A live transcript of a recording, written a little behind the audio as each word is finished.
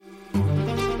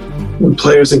When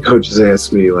players and coaches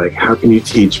ask me, like, how can you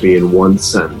teach me in one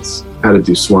sentence how to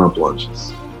do swamp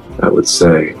lunges? I would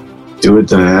say, do a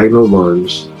diagonal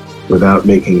lunge without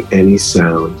making any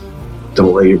sound.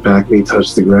 Don't let your back knee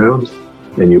touch the ground,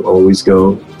 and you always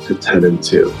go to 10 and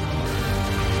 2.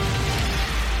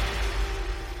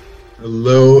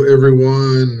 Hello,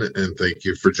 everyone, and thank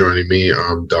you for joining me.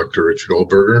 I'm Dr. Richard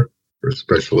Goldberger for a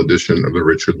special edition of the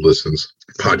Richardlistens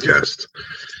podcast.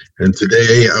 And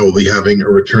today I will be having a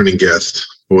returning guest.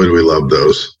 Boy, do we love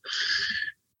those.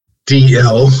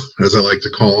 DL, as I like to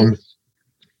call him,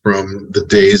 from the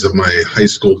days of my high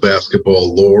school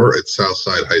basketball lore at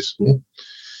Southside High School.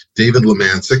 David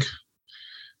Lemancyk,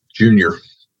 Jr.,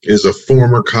 is a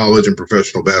former college and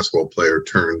professional basketball player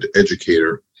turned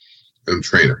educator and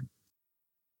trainer.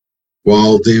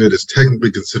 While David is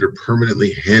technically considered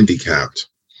permanently handicapped,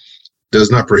 does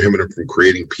not prohibit him from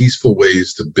creating peaceful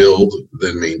ways to build,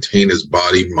 then maintain his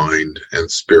body, mind,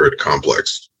 and spirit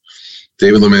complex.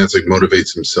 David Lemancyk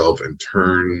motivates himself and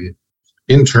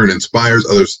in turn inspires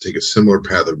others to take a similar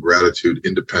path of gratitude,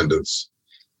 independence,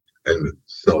 and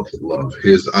self-love.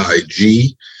 His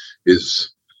IG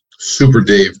is Super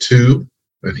Dave 2,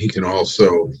 and he can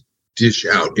also dish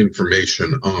out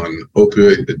information on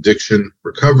opioid addiction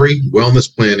recovery,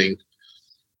 wellness planning,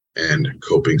 and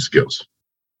coping skills.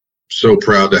 So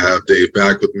proud to have Dave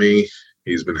back with me.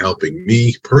 He's been helping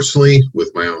me personally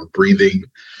with my own breathing,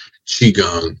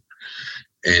 qigong,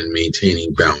 and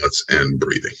maintaining balance and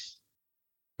breathing.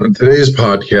 On today's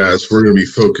podcast, we're going to be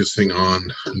focusing on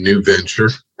a new venture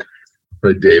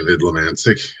by David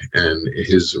Lemancyk and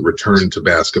his return to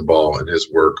basketball and his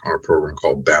work on a program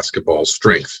called Basketball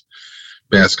Strength.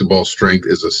 Basketball Strength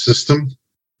is a system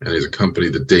and is a company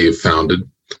that Dave founded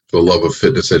for the love of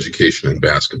fitness education and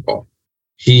basketball.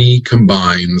 He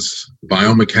combines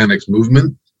biomechanics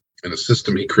movement and a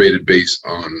system he created based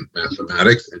on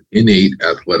mathematics and innate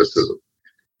athleticism.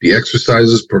 The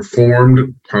exercises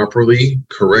performed properly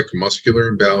correct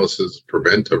muscular imbalances,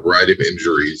 prevent a variety of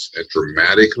injuries, and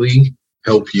dramatically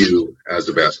help you as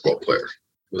a basketball player.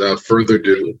 Without further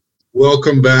ado,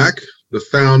 welcome back, the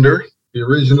founder, the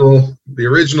original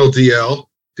DL,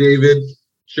 David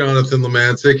Jonathan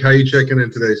Lemancyk. How are you checking in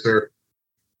today, sir?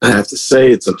 I have to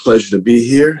say it's a pleasure to be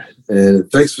here, and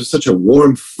thanks for such a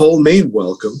warm, full name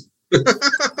welcome.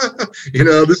 You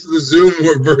know, this is a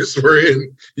Zoom verse we're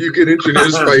in. You can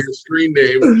introduce by your screen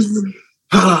name.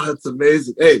 That's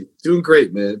amazing. Hey, doing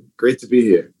great, man. Great to be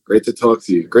here. Great to talk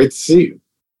to you. Great to see you.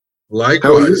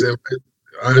 Likewise.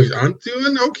 I'm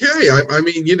doing okay. I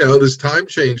mean, you know, this time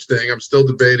change thing, I'm still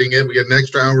debating it. We get an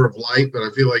extra hour of light, but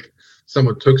I feel like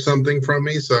someone took something from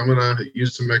me, so I'm going to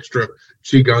use some extra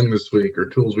qigong this week, or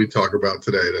tools we talk about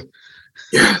today, to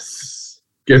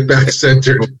get back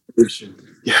centered.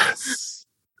 Yes.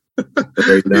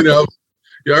 You know,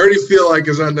 you already feel like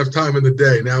there's not enough time in the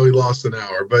day. Now we lost an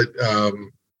hour, but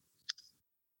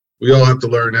we all have to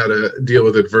learn how to deal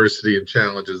with adversity and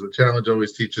challenges. The challenge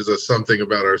always teaches us something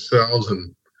about ourselves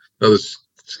and another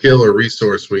skill or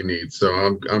resource we need.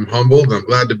 So I'm humbled. I'm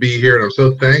glad to be here, and I'm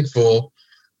so thankful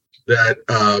that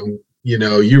you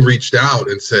know, you reached out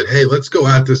and said, "Hey, let's go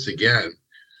at this again,"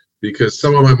 because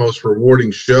some of my most rewarding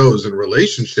shows and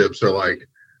relationships are like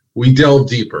we delve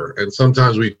deeper, and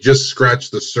sometimes we just scratch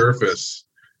the surface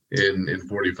in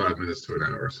 45 minutes to an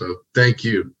hour. So thank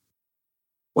you.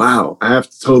 Wow, I have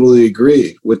to totally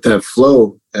agree with that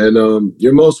flow, and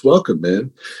you're most welcome,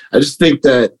 man. I just think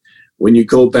that when you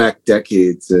go back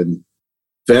decades, and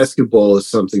basketball is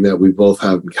something that we both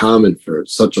have in common for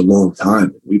such a long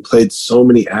time. We played so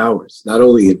many hours, not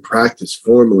only in practice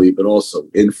formally, but also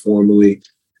informally,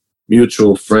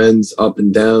 mutual friends up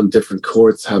and down different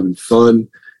courts, having fun,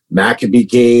 Maccabee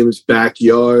games,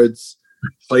 backyards,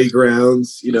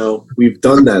 playgrounds. You know, we've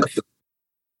done that.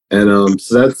 And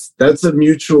so that's a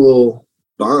mutual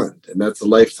bond, and that's a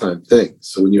lifetime thing.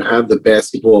 So when you have the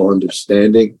basketball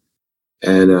understanding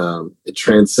and it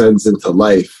transcends into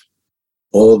life,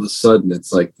 all of a sudden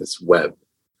it's like this web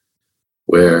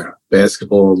where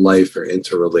basketball and life are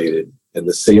interrelated, and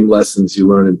the same lessons you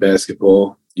learn in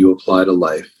basketball, you apply to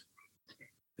life.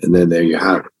 And then there you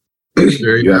have it.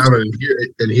 There you have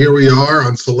it. And here we are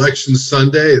on Selection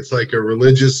Sunday. It's like a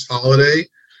religious holiday.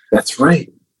 That's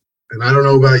right. And I don't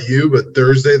know about you, but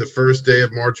Thursday, the first day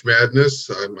of March Madness,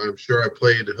 I'm sure I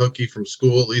played hooky from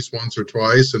school at least once or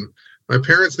twice, and my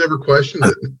parents never questioned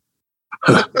it.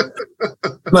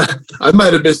 I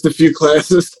might have missed a few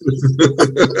classes.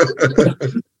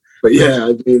 But yeah,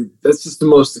 I mean, that's just the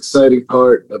most exciting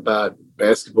part about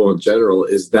basketball in general,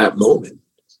 is that moment,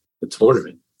 the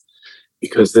tournament.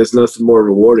 Because there's nothing more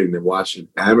rewarding than watching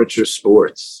amateur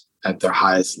sports at their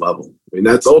highest level. I mean,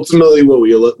 that's ultimately what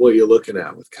you're looking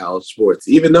at with college sports,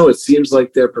 even though it seems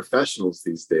like they're professionals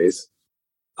these days.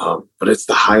 But it's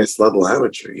the highest level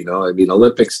amateur, I mean,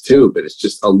 Olympics too, but it's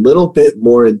just a little bit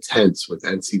more intense with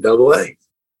NCAA.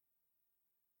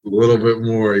 A little bit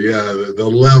more, yeah, the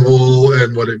level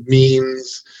and what it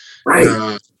means. Right.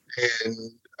 And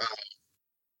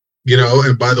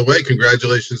by the way,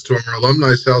 congratulations to our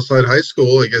alumni, Southside High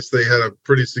School. I guess they had a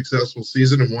pretty successful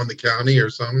season and won the county or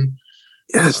something.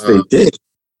 Yes, they did.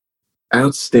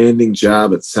 Outstanding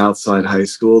job at Southside High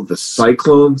School. The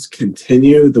Cyclones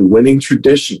continue the winning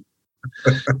tradition.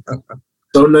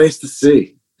 So nice to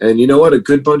see. And you know what? A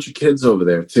good bunch of kids over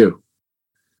there, too.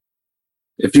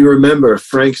 If you remember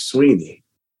Frank Sweeney,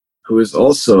 who is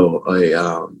also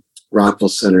a Rockville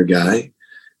Center guy,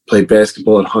 played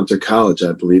basketball at Hunter College,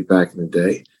 I believe, back in the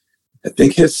day. I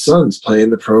think his son's playing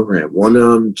the program, one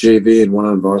on JV and one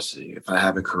on varsity, if I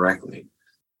have it correctly.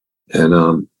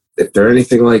 And if they're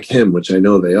anything like him, which I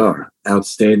know they are,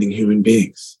 outstanding human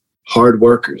beings, hard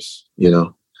workers,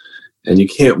 and you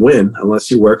can't win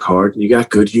unless you work hard and you got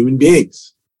good human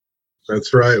beings.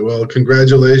 That's right. Well,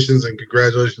 congratulations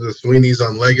to Sweeney's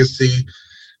on legacy.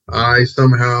 I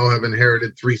somehow have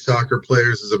inherited 3 soccer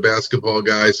players as a basketball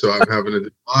guy, so I'm having a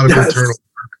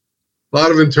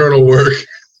lot of internal work.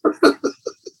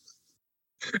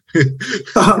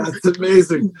 Oh, that's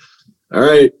amazing. All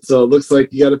right, so it looks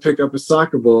like you got to pick up a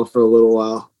soccer ball for a little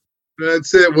while.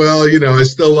 That's it. Well, I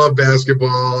still love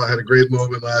basketball. I had a great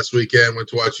moment last weekend. Went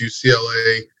to watch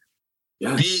UCLA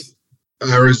beat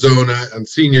Arizona on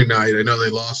senior night. I know they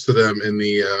lost to them in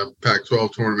the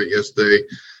Pac-12 tournament yesterday,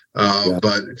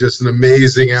 but just an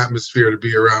amazing atmosphere to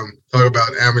be around. Talk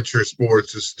about amateur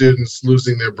sports, the students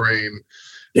losing their brain,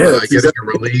 getting a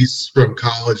release from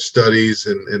college studies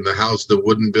in the house that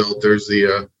Wooden built. There's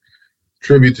the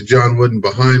tribute to John Wooden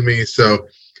behind me. So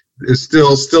it's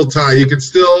still time. You can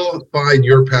still find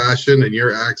your passion and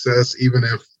your access, even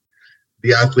if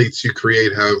the athletes you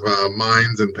create have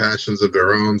minds and passions of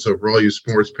their own. So for all you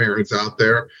sports parents out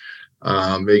there,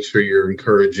 make sure you're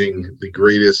encouraging the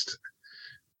greatest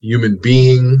human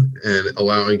being and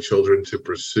allowing children to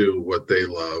pursue what they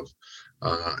love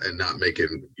and not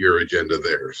making your agenda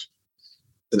theirs.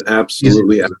 An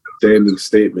absolutely outstanding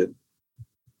statement.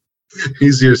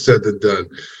 Easier said than done.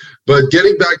 But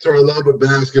getting back to our love of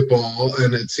basketball,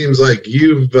 and it seems like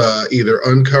you've either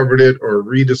uncovered it or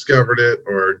rediscovered it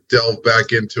or delved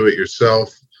back into it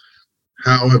yourself.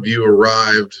 How have you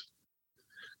arrived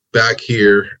back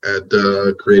here at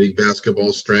creating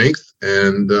Basketball Strength?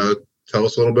 And tell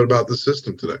us a little bit about the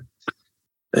system today.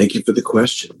 Thank you for the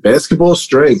question. Basketball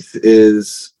Strength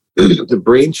is the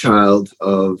brainchild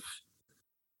of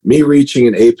me reaching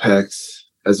an apex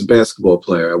as a basketball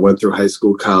player. I went through high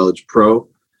school, college, pro,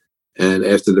 and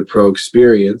after the pro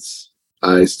experience,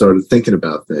 I started thinking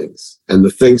about things. And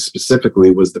the thing specifically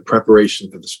was the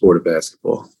preparation for the sport of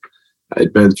basketball.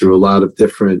 I'd been through a lot of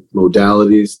different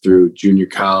modalities through junior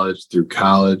college, through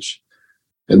college,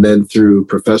 and then through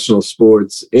professional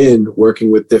sports in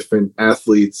working with different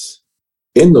athletes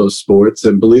in those sports.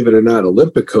 And believe it or not,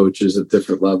 Olympic coaches at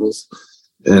different levels.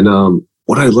 And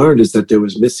what I learned is that there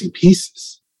was missing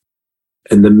pieces.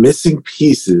 And the missing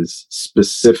pieces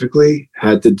specifically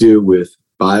had to do with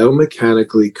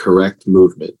biomechanically correct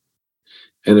movement.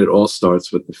 And it all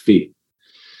starts with the feet.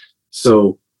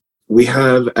 So we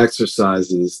have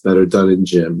exercises that are done in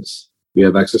gyms. We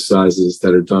have exercises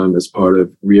that are done as part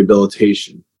of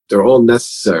rehabilitation. They're all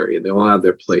necessary and they all have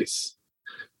their place.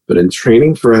 But in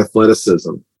training for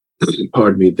athleticism,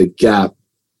 the gap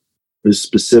is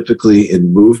specifically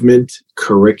in movement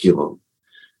curriculum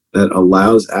that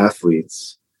allows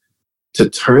athletes to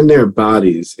turn their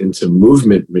bodies into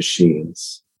movement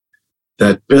machines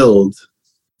that build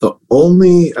the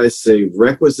only,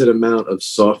 requisite amount of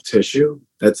soft tissue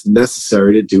that's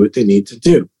necessary to do what they need to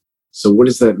do. So what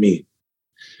does that mean?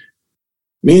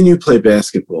 Me and you play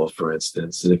basketball, for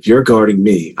instance, and if you're guarding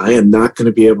me, I am not going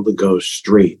to be able to go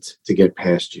straight to get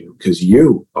past you because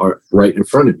you are right in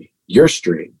front of me. You're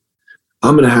straight.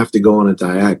 I'm going to have to go on a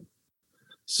diagonal.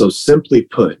 So simply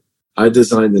put, I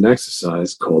designed an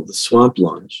exercise called the swamp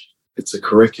lunge. It's a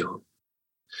curriculum.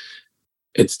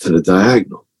 It's to the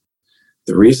diagonal.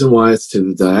 The reason why it's to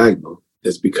the diagonal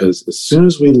is because as soon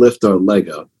as we lift our leg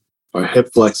up, our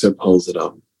hip flexor pulls it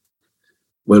up.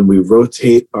 When we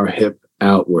rotate our hip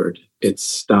outward, it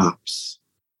stops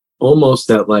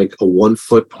almost at like a 1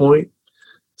 foot point.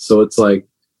 So it's like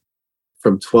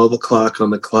from 12 o'clock on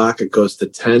the clock, it goes to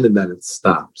 10 and then it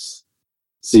stops.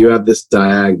 So you have this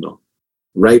diagonal.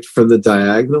 Right from the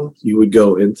diagonal, you would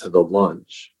go into the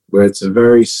lunge, where it's a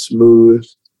very smooth,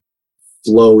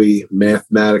 flowy,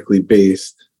 mathematically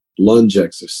based lunge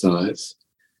exercise,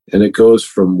 and it goes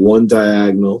from one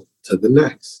diagonal to the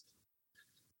next.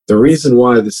 The reason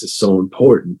why this is so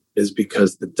important is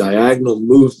because the diagonal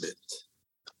movement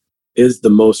is the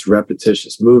most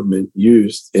repetitious movement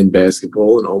used in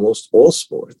basketball and almost all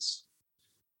sports,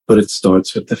 but it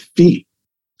starts with the feet.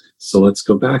 So let's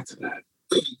go back to that.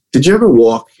 Did you ever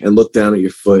walk and look down at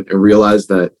your foot and realize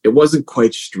that it wasn't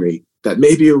quite straight, that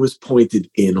maybe it was pointed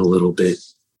in a little bit?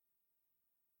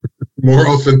 More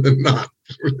often than not.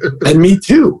 And me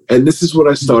too. And this is what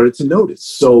I started to notice.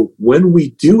 So when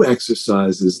we do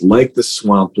exercises like the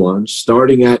swamp lunge,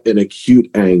 starting at an acute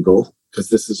angle, because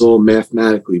this is all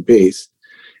mathematically based,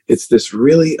 it's this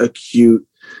really acute,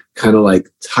 kind of like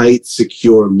tight,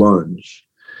 secure lunge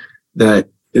that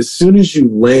as soon as you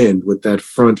land with that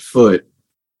front foot,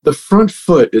 the front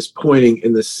foot is pointing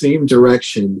in the same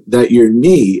direction that your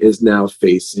knee is now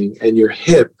facing, and your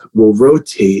hip will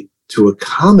rotate to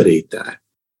accommodate that.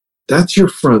 That's your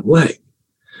front leg.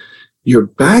 Your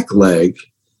back leg,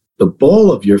 the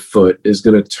ball of your foot, is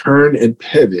going to turn and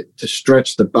pivot to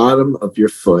stretch the bottom of your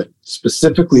foot,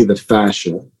 specifically the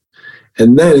fascia,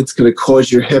 and then it's going to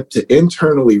cause your hip to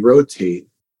internally rotate,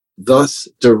 thus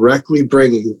directly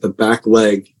bringing the back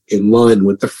leg in line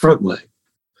with the front leg.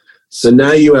 So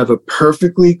now you have a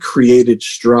perfectly created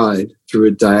stride through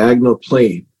a diagonal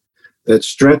plane that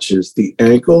stretches the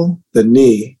ankle, the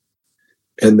knee,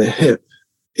 and the hip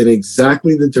in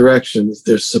exactly the directions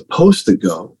they're supposed to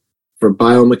go for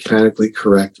biomechanically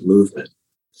correct movement.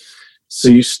 So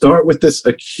you start with this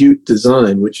acute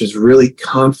design, which is really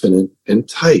confident and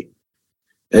tight,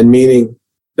 and meaning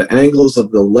the angles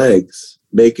of the legs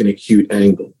make an acute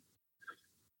angle.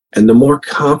 And the more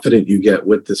confident you get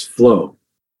with this flow,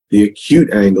 the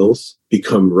acute angles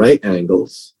become right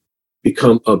angles,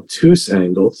 become obtuse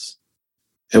angles.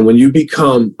 And when you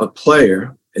become a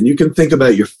player, and you can think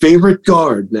about your favorite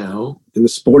guard now in the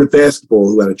sport of basketball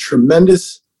who had a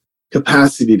tremendous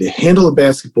capacity to handle a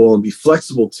basketball and be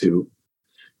flexible to,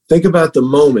 think about the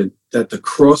moment that the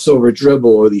crossover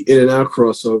dribble or the in and out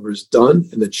crossover is done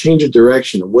and the change of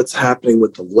direction of what's happening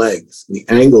with the legs and the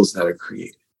angles that are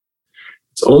created.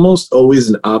 It's almost always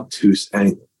an obtuse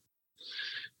angle.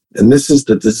 And this is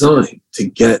the design to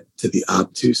get to the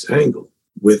obtuse angle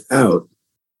without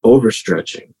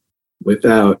overstretching,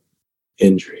 without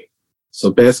injury.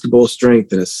 So basketball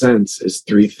strength, in a sense, is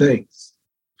three things: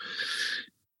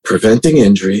 preventing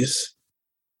injuries,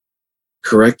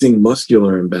 correcting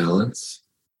muscular imbalance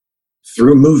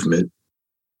through movement,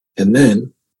 and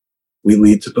then we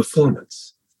lead to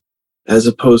performance, as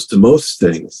opposed to most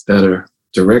things that are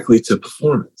directly to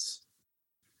performance.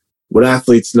 What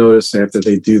athletes notice after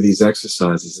they do these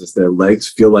exercises is their legs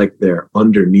feel like they're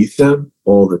underneath them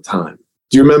all the time.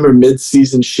 Do you remember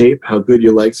mid-season shape, how good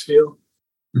your legs feel?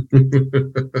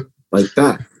 Like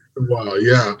that. Wow,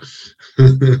 yeah.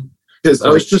 Because I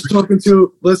was just talking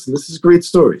to, listen, this is a great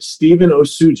story. Steven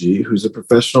Osuji, who's a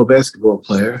professional basketball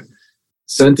player,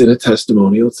 sent in a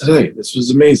testimonial today. This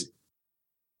was amazing.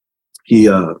 He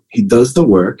does the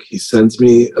work. He sends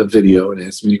me a video and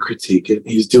asks me to critique it.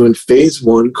 He's doing phase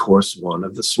 1, course 1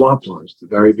 of the swamp lunge, the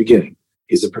very beginning.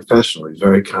 He's a professional. He's a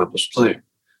very accomplished player.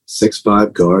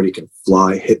 6'5" guard. He can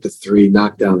fly, hit the three,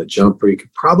 knock down the jumper. He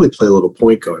could probably play a little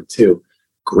point guard too.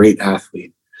 Great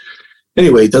athlete.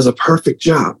 Anyway, he does a perfect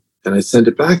job. And I send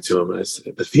it back to him. And I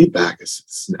said, the feedback is,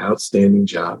 it's an outstanding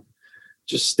job.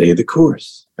 Just stay the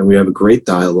course. And we have a great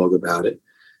dialogue about it.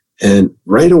 And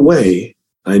right away,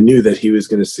 I knew that he was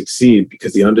going to succeed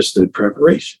because he understood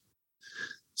preparation.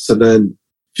 So then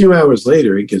a few hours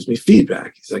later, he gives me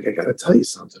feedback. He's like, I got to tell you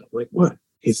something. I'm like, what?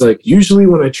 He's like, usually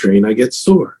when I train, I get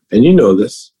sore. And you know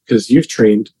this because you've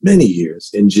trained many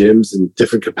years in gyms and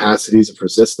different capacities of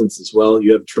resistance as well.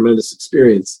 You have tremendous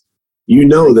experience. You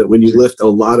know that when you lift a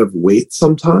lot of weight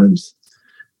sometimes,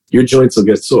 your joints will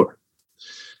get sore.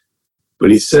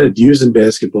 But he said, using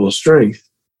basketball strength,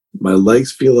 my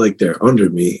legs feel like they're under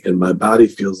me and my body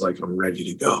feels like I'm ready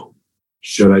to go.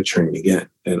 Should I train again?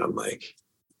 And I'm like,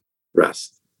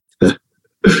 rest.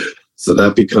 So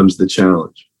that becomes the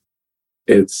challenge.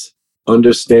 It's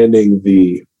understanding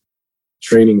the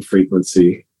training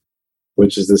frequency,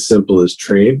 which is as simple as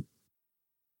train,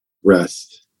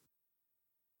 rest,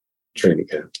 train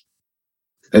again.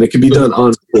 And it can be done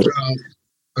on court.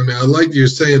 I mean, I like you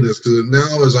saying this because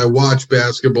now as I watch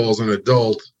basketball as an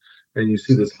adult and you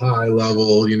see this high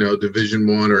level, Division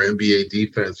I or NBA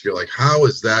defense, you're like, how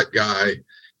is that guy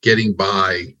getting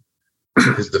by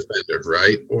his defender,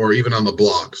 right? Or even on the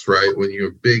blocks, right? When you're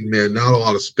a big man, not a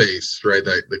lot of space, right?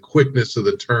 The quickness of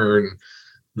the turn,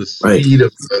 the Right. speed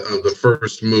of the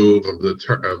first move of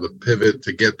the pivot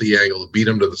to get the angle, to beat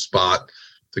him to the spot,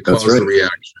 to That's cause right. the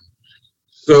reaction.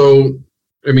 So,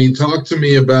 I mean, talk to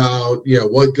me about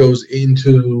what goes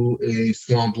into a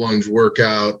swamp lunge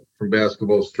workout from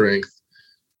Basketball Strength,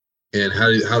 and how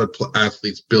do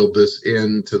athletes build this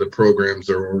into the programs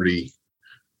they're already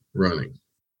running?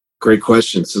 Great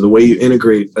question. So the way you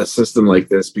integrate a system like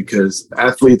this, because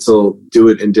athletes will do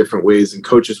it in different ways and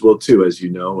coaches will too, as you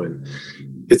know, and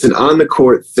it's an on the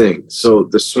court thing. So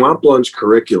the swamp lunge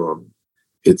curriculum,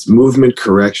 it's movement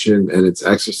correction and it's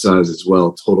exercise as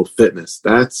well, total fitness.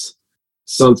 That's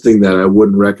something that I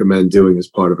wouldn't recommend doing as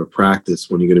part of a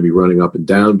practice when you're going to be running up and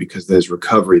down, because there's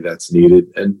recovery that's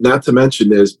needed. And not to mention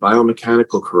there's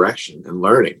biomechanical correction and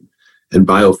learning and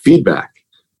biofeedback.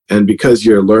 And because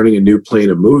you're learning a new plane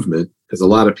of movement, because a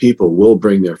lot of people will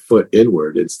bring their foot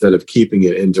inward instead of keeping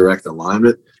it in direct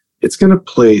alignment, it's going to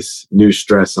place new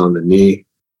stress on the knee,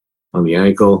 on the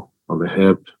ankle, on the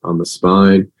hip, on the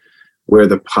spine. Where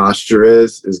the posture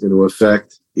is going to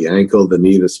affect the ankle, the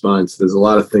knee, the spine. So there's a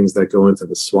lot of things that go into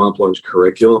the swamp lunge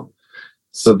curriculum.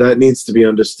 So that needs to be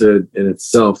understood in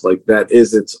itself. Like that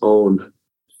is its own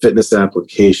fitness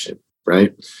application,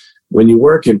 right? When you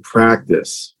work in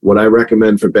practice, what I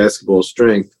recommend for Basketball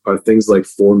Strength are things like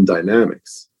form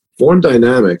dynamics. Form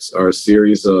dynamics are a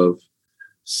series of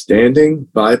standing,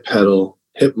 bipedal,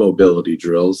 hip mobility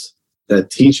drills that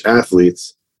teach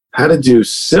athletes how to do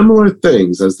similar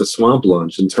things as the swamp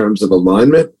lunge in terms of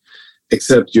alignment,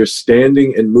 except you're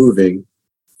standing and moving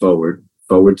forward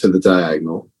to the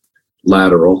diagonal,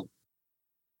 lateral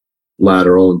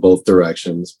in both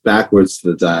directions, backwards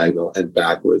to the diagonal, and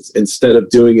backwards. Instead of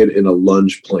doing it in a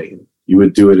lunge plane, you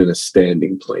would do it in a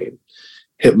standing plane.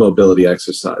 Hip mobility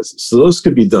exercises. So those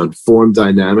could be done. Form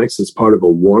dynamics as part of a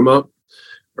warm-up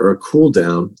or a cool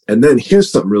down. And then here's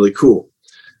something really cool.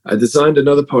 I designed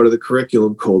another part of the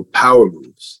curriculum called power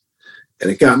moves. And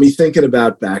it got me thinking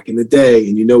about back in the day,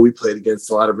 and we played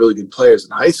against a lot of really good players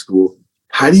in high school.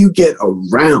 How do you get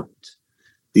around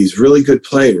these really good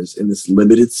players in this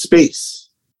limited space?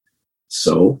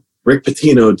 So Rick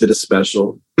Pitino did a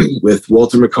special with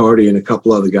Walter McCarty and a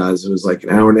couple other guys. It was like an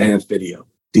hour and a half video,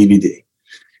 DVD.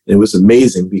 And it was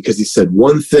amazing because he said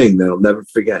one thing that I'll never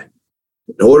forget.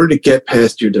 In order to get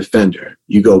past your defender,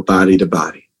 you go body to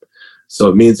body. So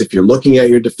it means if you're looking at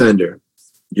your defender,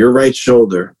 your right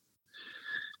shoulder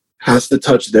has to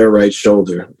touch their right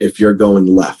shoulder if you're going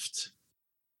left.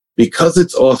 Because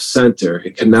it's off center,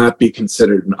 it cannot be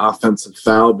considered an offensive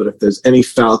foul, but if there's any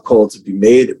foul call to be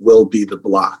made, it will be the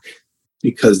block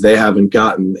because they haven't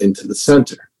gotten into the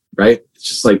center, right? It's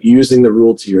just like using the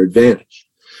rule to your advantage.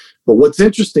 But what's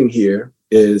interesting here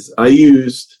is I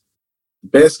used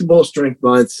Basketball Strength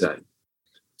mindset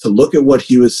to look at what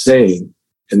he was saying,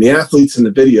 and the athletes in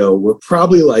the video were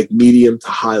probably like medium to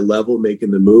high level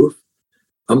making the move.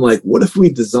 I'm like, what if we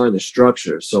design a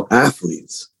structure so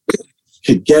athletes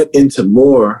could get into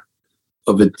more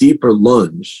of a deeper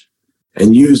lunge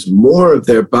and use more of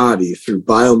their body through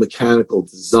biomechanical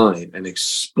design and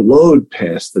explode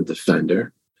past the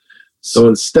defender? So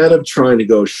instead of trying to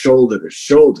go shoulder to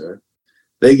shoulder,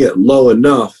 they get low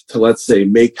enough to, let's say,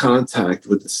 make contact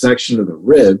with the section of the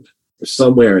rib or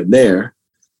somewhere in there,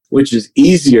 which is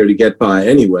easier to get by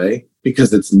anyway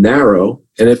because it's narrow.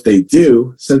 And if they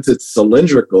do, since it's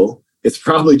cylindrical, it's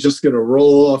probably just going to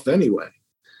roll off anyway.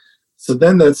 So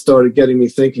then that started getting me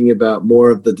thinking about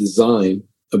more of the design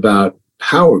about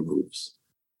power moves.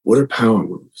 What are power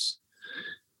moves?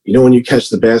 When you catch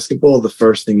the basketball, the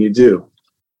first thing you do,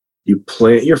 you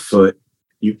plant your foot,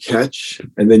 you catch,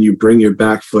 and then you bring your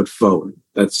back foot forward.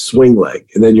 That's swing leg.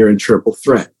 And then you're in triple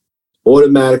threat,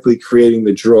 automatically creating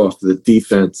the draw for the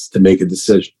defense to make a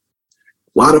decision.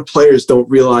 A lot of players don't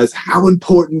realize how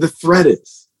important the threat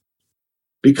is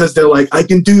because they're like, I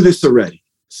can do this already,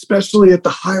 especially at the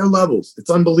higher levels.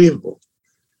 It's unbelievable.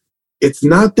 It's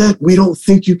not that we don't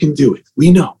think you can do it.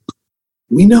 We know.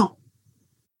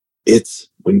 It's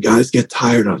when guys get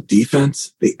tired on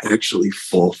defense, they actually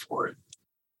fall for it.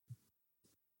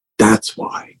 That's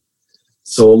why.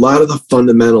 So a lot of the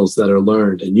fundamentals that are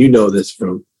learned, and you know this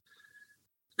from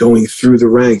going through the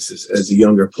ranks as a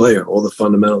younger player, all the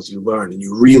fundamentals you learn and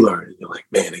you relearn, and you're like,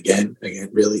 man, again,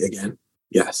 really, again?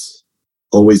 Yes,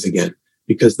 always again.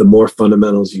 Because the more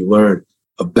fundamentals you learn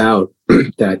about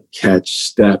that catch,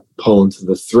 step, pull into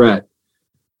the threat,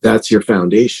 that's your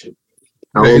foundation.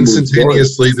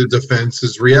 Instantaneously, the defense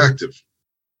is reactive.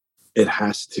 It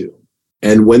has to.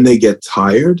 And when they get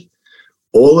tired,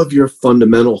 all of your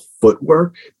fundamental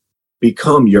footwork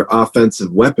become your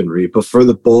offensive weaponry before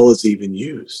the ball is even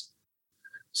used.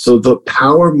 So the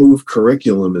power move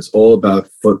curriculum is all about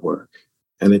footwork.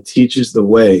 and it teaches the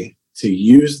way to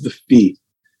use the feet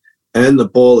and the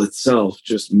ball itself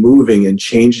just moving and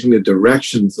changing the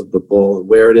directions of the ball and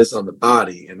where it is on the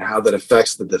body and how that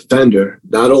affects the defender,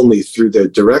 not only through their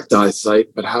direct eyesight,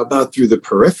 but how about through the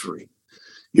periphery?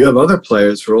 You have other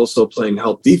players who are also playing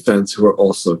help defense who are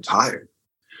also tired.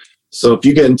 So if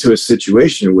you get into a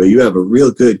situation where you have a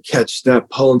real good catch step,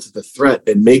 pull into the threat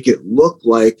and make it look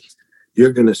like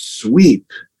you're going to sweep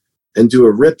and do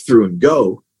a rip through and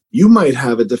go, you might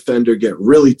have a defender get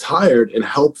really tired and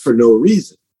help for no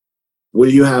reason. What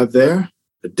do you have there?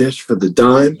 A dish for the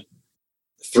dime,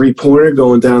 three-pointer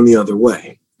going down the other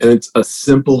way. And it's a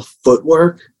simple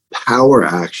footwork, power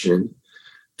action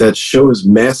that shows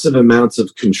massive amounts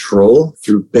of control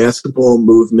through basketball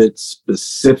movement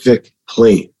specific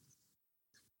playing.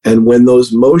 And when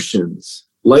those motions,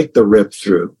 like the rip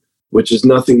through, which is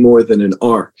nothing more than an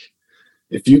arc,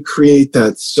 if you create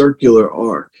that circular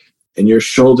arc and your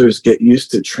shoulders get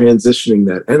used to transitioning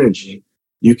that energy,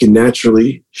 you can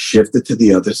naturally shift it to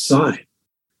the other side.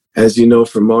 As you know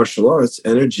from martial arts,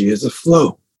 energy is a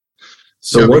flow.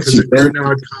 So once you're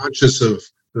not conscious of,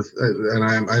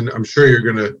 and I'm sure you're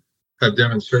going to have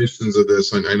demonstrations of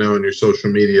this. I know on your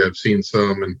social media, I've seen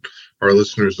some, and our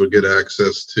listeners will get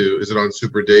access to. Is it on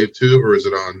Super Dave Tube or is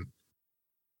it on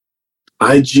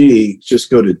IG?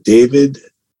 Just go to David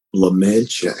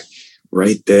Lemancyk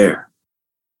right there.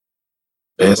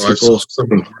 Basketball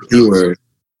keyword.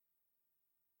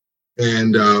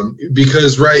 And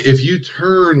because, right, if you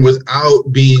turn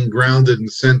without being grounded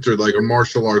and centered like a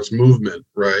martial arts movement,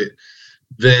 right,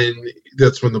 then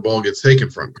that's when the ball gets taken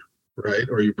from you, right?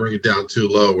 Or you bring it down too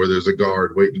low where there's a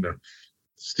guard waiting to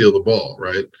steal the ball,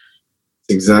 right?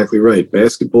 Exactly right.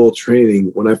 Basketball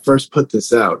training, when I first put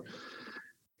this out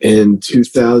in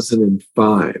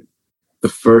 2005, the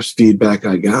first feedback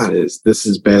I got is this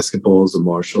is basketball as a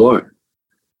martial art.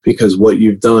 Because what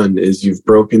you've done is you've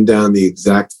broken down the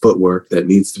exact footwork that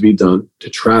needs to be done to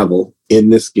travel in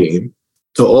this game,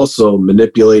 to also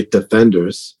manipulate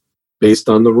defenders based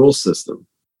on the rule system.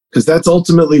 Because that's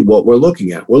ultimately what we're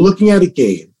looking at. We're looking at a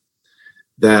game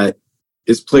that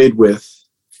is played with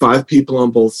 5 people on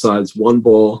both sides, 1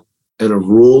 ball, and a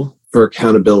rule for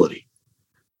accountability.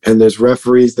 And there's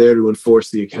referees there to enforce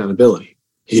the accountability.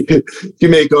 You can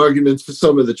make arguments for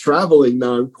some of the traveling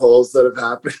non-calls that have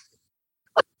happened.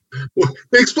 Well,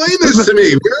 explain this to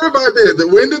me. Where have I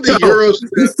been? When did the Euro step?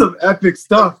 This is some epic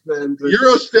stuff, man.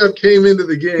 Euro step came into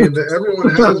the game that everyone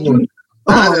has one.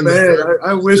 Oh man,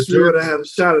 I wish we would have had a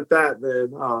shot at that,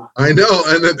 man. I know,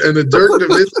 and the Dirk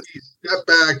Nowitzki step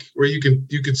back where you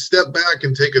can step back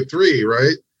and take a 3,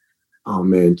 right? Oh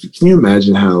man, can you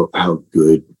imagine how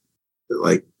good,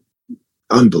 like,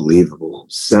 unbelievable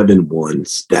 7-1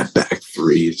 step back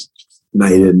threes,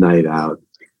 night in, night out.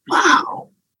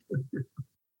 Wow.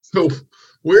 So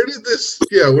where did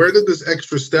this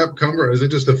extra step come from? Is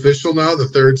it just official now? The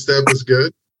 3rd step is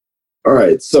good? All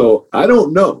right. So I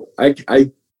don't know. I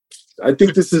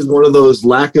think this is one of those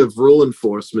lack of rule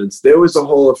enforcements. There was a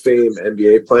Hall of Fame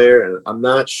NBA player, and I'm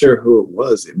not sure who it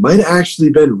was. It might have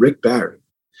actually been Rick Barry.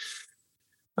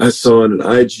 I saw an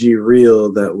IG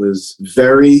reel that was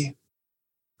very,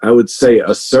 I would say,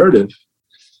 assertive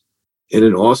in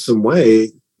an awesome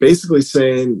way. Basically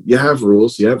saying you have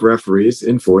rules, you have referees,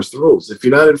 enforce the rules. If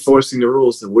you're not enforcing the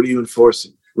rules, then what are you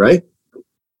enforcing, right? It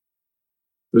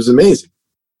was amazing.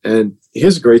 And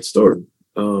here's a great story.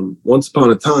 Once upon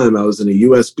a time, I was in a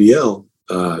USBL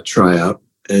tryout,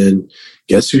 and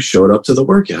guess who showed up to the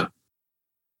workout?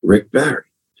 Rick Barry.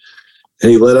 And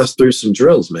he led us through some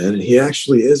drills, man. And he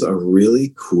actually is a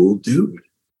really cool dude.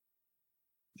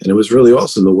 And it was really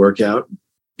awesome to work out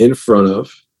in front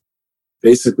of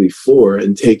basically for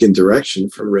and taking direction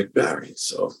from Rick Barry.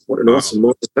 So what an awesome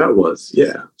moment that was.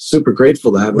 Yeah. Super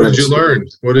grateful to have What did you learn?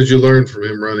 What did you learn from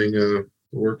him running a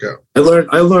workout? I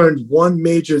learned one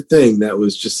major thing that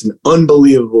was just an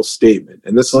unbelievable statement.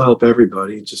 And this will help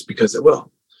everybody just because it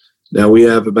will. Now we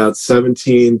have about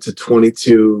 17 to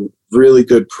 22 really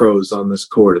good pros on this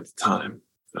court at the time.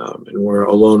 And we're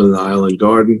alone in the island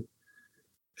garden.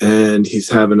 And he's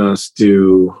having us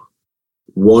do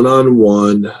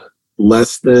 1-on-1,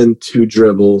 less than 2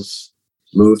 dribbles,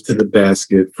 move to the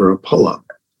basket for a pull-up,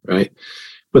 right?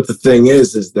 But the thing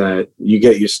is that you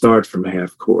get your start from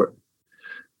half court.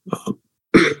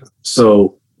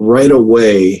 So right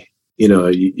away,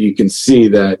 you can see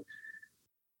that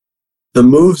the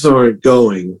moves aren't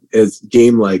going as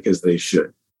game-like as they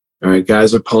should. All right,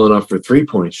 guys are pulling up for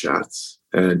 3-point shots.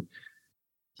 And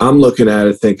I'm looking at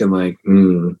it thinking like,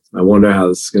 I wonder how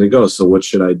this is going to go. So what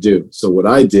should I do? So what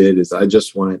I did is I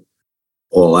just went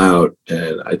all out,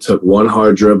 and I took one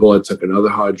hard dribble. I took another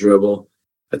hard dribble.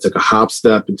 I took a hop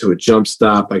step into a jump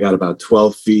stop. I got about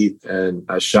 12 feet and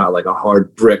I shot like a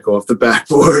hard brick off the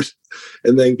backboard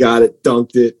and then got it,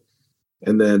 dunked it.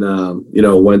 And then,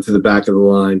 went to the back of the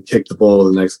line, kicked the ball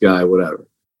to the next guy, whatever.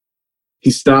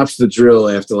 He stops the drill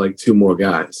after like 2 more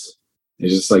guys.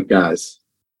 He's just like, guys,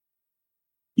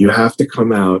 you have to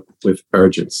come out with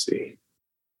urgency.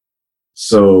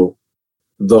 So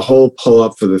the whole pull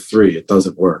up for the 3, it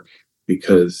doesn't work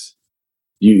because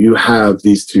you have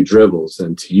these 2 dribbles,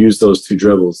 and to use those 2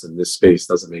 dribbles in this space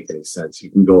doesn't make any sense. You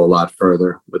can go a lot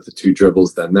further with the 2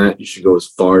 dribbles than that. You should go as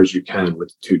far as you can with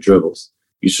the 2 dribbles.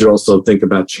 You should also think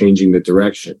about changing the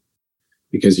direction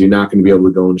because you're not going to be able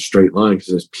to go in a straight line because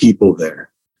there's people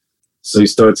there. So he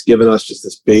starts giving us just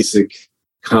this basic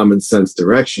common sense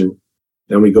direction.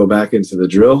 Then we go back into the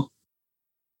drill.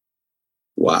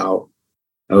 Wow.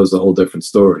 That was a whole different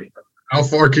story. How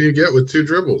far can you get with 2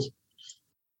 dribbles?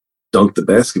 Dunk the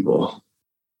basketball.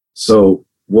 So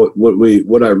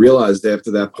what I realized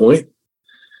after that point,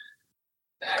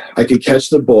 I could catch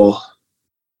the ball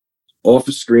off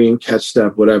a screen, catch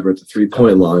step, whatever, at the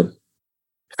 3-point line,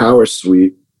 power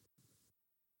sweep,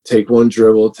 take 1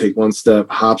 dribble, take 1 step,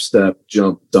 hop step,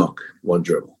 jump, dunk, 1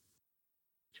 dribble.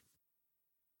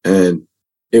 And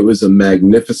it was a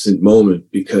magnificent moment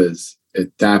because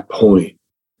at that point,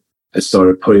 I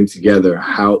started putting together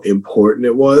how important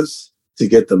it was to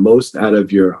get the most out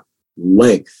of your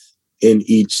length in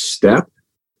each step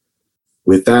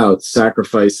without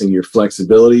sacrificing your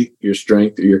flexibility, your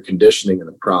strength, or your conditioning in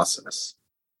the process.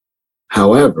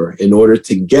 However, in order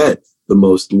to get the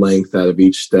most length out of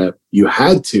each step, you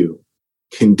had to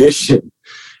condition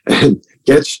and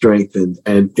get strengthened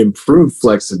and improve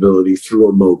flexibility through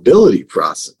a mobility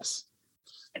process.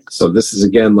 So this is,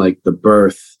 again, like the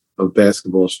birth of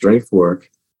basketball strength work,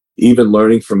 even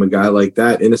learning from a guy like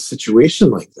that in a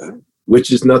situation like that,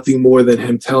 which is nothing more than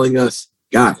him telling us,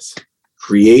 guys,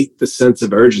 create the sense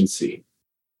of urgency.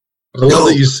 I love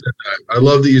that you said that. I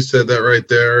love that you said that right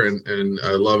there. And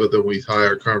I love it that we tie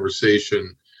our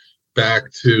conversation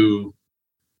back to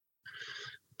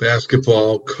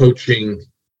basketball coaching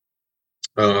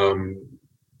and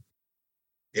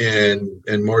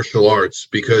martial arts,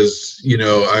 because,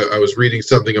 I was reading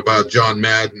something about John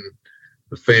Madden,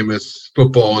 the famous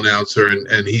football announcer,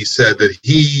 and he said that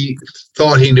he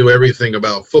thought he knew everything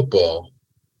about football,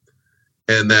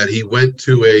 and that he went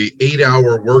to a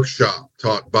 8-hour workshop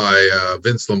taught by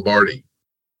Vince Lombardi.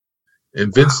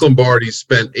 And Vince Lombardi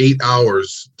spent 8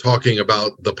 hours talking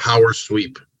about the power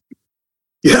sweep.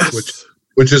 Yes.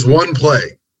 Which is one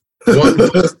play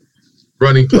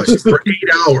running play for 8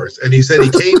 hours. And he said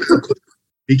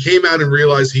he came out and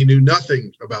realized he knew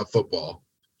nothing about football.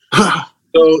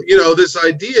 So, this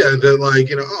idea that why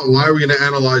are we going to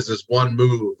analyze this one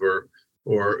move or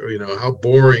how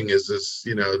boring is this?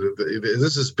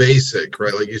 This is basic,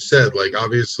 right? Like you said,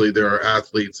 obviously there are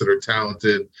athletes that are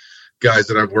talented, guys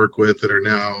that I've worked with that are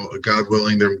now, God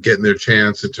willing, they're getting their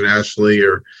chance internationally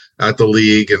or at the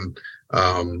league. And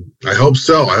I hope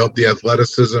so. I hope the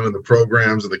athleticism and the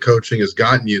programs and the coaching has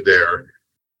gotten you there.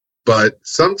 But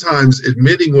sometimes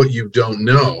admitting what you don't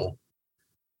know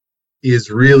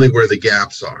is really where the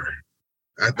gaps are.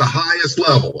 At the highest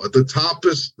level, at the top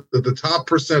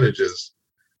percentages,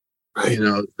 right.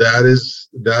 That is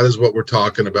what we're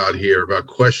talking about here, about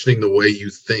questioning the way you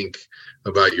think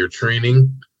about your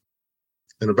training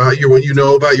and about what you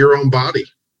know about your own body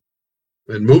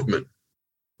and movement.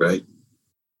 Right.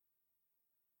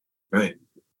 I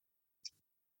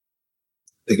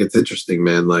think it's interesting,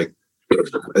 man. I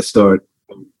start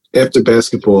after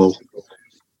basketball,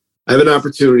 I have an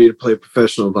opportunity to play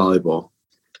professional volleyball.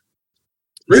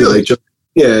 Really?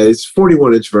 Yeah, it's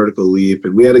 41-inch vertical leap,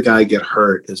 and we had a guy get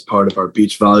hurt as part of our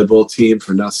beach volleyball team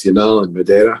for Nacional in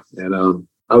Madeira, and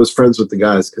I was friends with the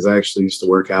guys because I actually used to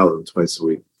work out with them twice a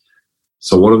week.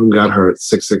 So one of them got hurt,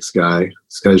 6'6" guy.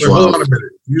 This guy's hold on a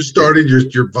minute. You started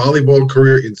your volleyball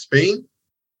career in Spain?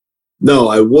 No,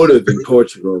 I would have in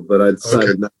Portugal, but I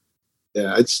decided not.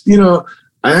 Yeah, it's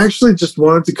I actually just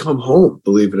wanted to come home,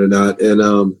 believe it or not,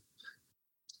 and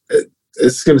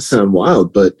it's going to sound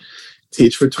wild, but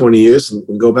teach for 20 years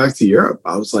and go back to Europe.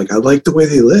 I was like, I like the way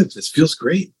they live. This feels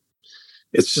great.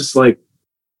 It's just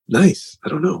nice. I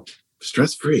don't know,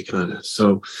 stress-free kind of.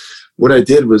 So what I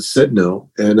did was said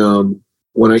no. And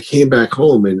when I came back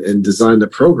home and designed the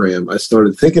program, I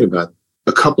started thinking about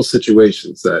a couple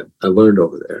situations that I learned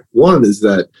over there. One is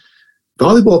that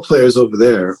volleyball players over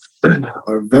there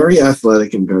are very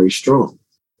athletic and very strong.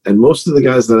 And most of the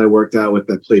guys that I worked out with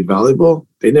that played volleyball,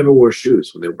 they never wore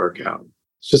shoes when they work out.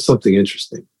 It's just something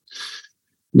interesting.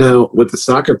 Now, with the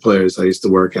soccer players I used to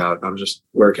work out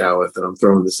with, and I'm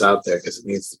throwing this out there because it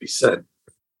needs to be said.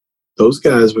 those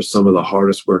guys were some of the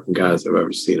hardest working guys I've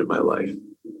ever seen in my life.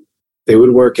 They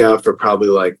would work out for probably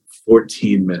like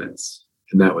 14 minutes,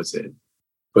 and that was it.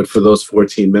 But for those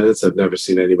 14 minutes, I've never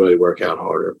seen anybody work out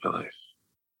harder in my life,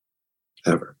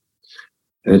 ever.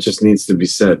 And it just needs to be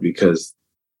said, because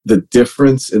the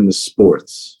difference in the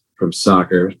sports, from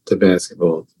soccer to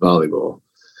basketball to volleyball,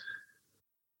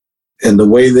 and the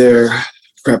way their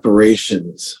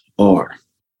preparations are,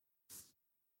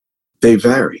 they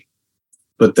vary.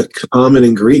 But the common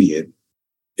ingredient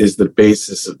is the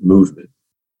basis of movement.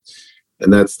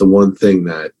 And that's the one thing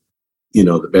that,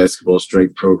 the basketball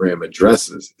strength program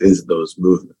addresses, is those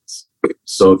movements.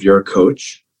 So if you're a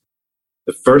coach,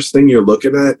 the first thing you're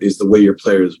looking at is the way your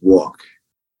players walk.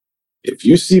 If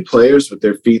you see players with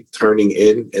their feet turning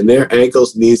in and their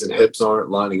ankles, knees, and hips aren't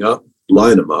lining up,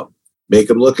 line them up. Make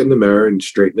them look in the mirror and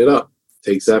straighten it up. It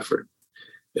takes effort.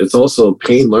 It's also a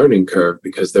pain learning curve,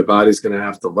 because their body's going to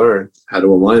have to learn how to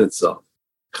align itself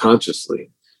consciously.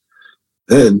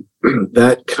 Then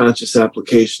that conscious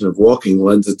application of walking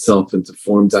lends itself into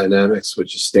form dynamics,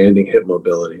 which is standing hip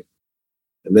mobility.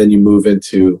 And then you move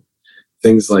into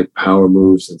things like power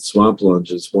moves and swamp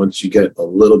lunges once you get a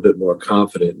little bit more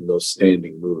confident in those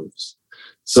standing moves.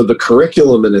 So the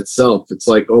curriculum in itself, it's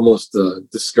like almost a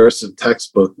discursive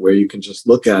textbook where you can just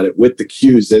look at it with the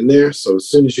cues in there. So as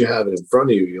soon as you have it in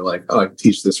front of you, you're like, oh, I can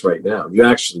teach this right now. You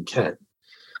actually can.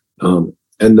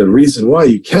 And the reason why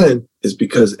you can is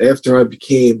because after I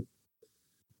became,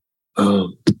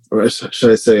 or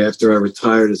should I say, after I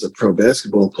retired as a pro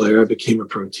basketball player, I became a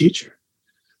pro teacher.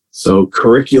 So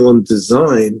curriculum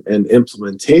design and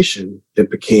implementation,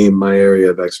 it became my area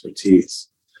of expertise.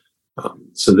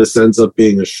 So this ends up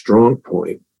being a strong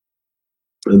point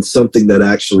and something that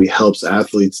actually helps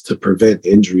athletes to prevent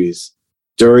injuries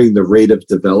during the rate of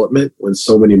development when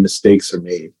so many mistakes are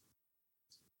made.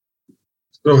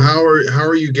 So how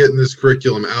are you getting this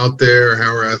curriculum out there?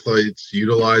 How are athletes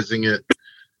utilizing it?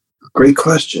 Great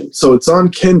question. So it's on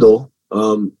Kindle.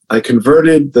 I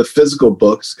converted the physical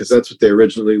books, because that's what they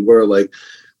originally were. Like,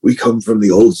 we come from the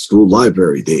old school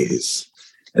library days,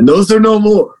 and those are no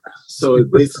more. So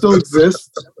they still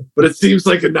exist, but it seems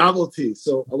like a novelty.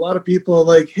 So a lot of people are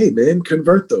like, hey, man,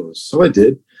 convert those. So I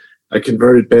did. I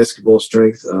converted Basketball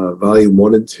Strength Volume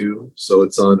 1 and 2. So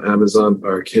it's on Amazon,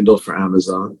 or Kindle for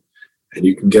Amazon, and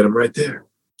you can get them right there.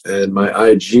 And my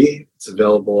IG, it's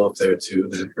available up there too.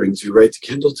 That brings you right to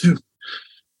Kindle too.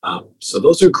 So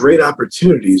those are great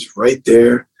opportunities right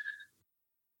there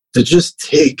to just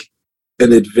take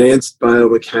an advanced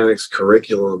biomechanics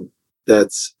curriculum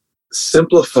that's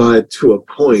simplified to a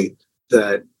point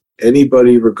that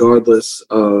anybody, regardless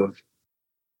of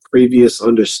previous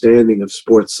understanding of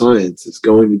sports science, is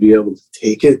going to be able to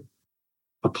take it,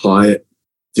 apply it,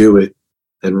 do it,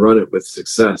 and run it with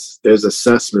success. There's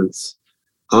assessments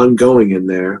ongoing in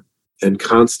there and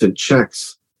constant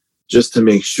checks just to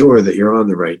make sure that you're on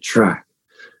the right track.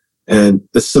 And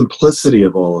the simplicity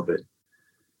of all of it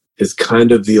is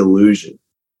kind of the illusion,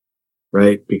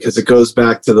 right? Because it goes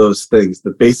back to those things,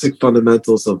 the basic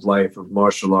fundamentals of life, of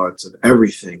martial arts, of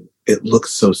everything. It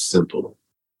looks so simple,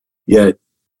 yet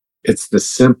it's the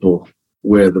simple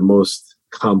where the most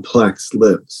complex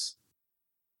lives.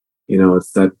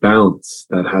 It's that balance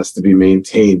that has to be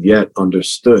maintained, yet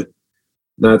understood,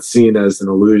 not seen as an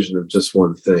illusion of just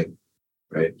one thing,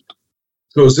 right?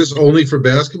 So is this only for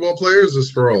basketball players, or is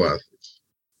this for all athletes?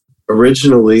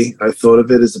 Originally, I thought of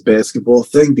it as a basketball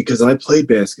thing because I played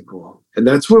basketball. And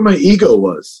that's where my ego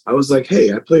was. I was like,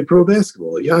 hey, I played pro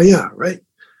basketball. Yeah, right.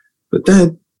 But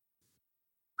then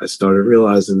I started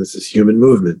realizing this is human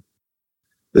movement.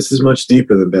 This is much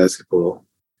deeper than basketball.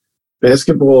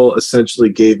 Basketball essentially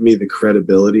gave me the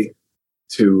credibility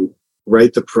to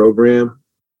write the program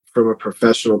from a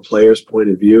professional player's point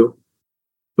of view,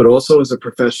 but also as a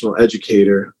professional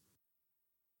educator,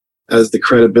 as the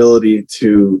credibility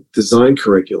to design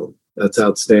curriculum that's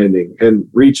outstanding and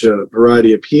reach a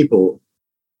variety of people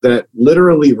that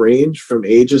literally range from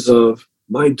ages of,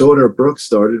 my daughter Brooke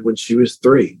started when she was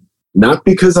 3. Not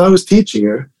because I was teaching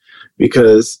her,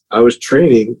 because I was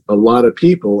training a lot of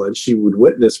people, and she would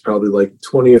witness probably like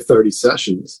 20 or 30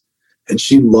 sessions, and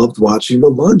she loved watching the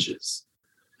lunges.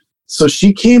 So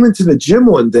she came into the gym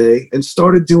one day and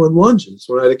started doing lunges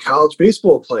when I had a college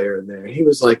baseball player in there. He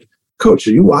was like, Coach,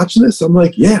 are you watching this? I'm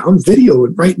like, yeah, I'm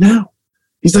videoing right now.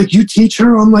 He's like, you teach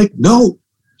her? I'm like, no,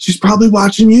 she's probably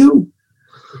watching you.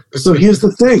 So here's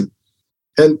the thing.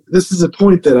 And this is a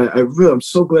point that I'm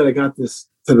so glad I got this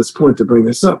to this point to bring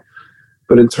this up.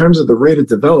 But in terms of the rate of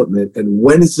development and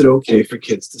when is it okay for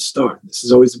kids to start? This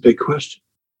is always a big question.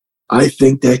 I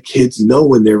think that kids know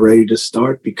when they're ready to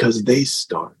start because they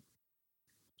start.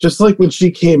 Just like when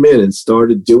she came in and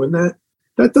started doing that,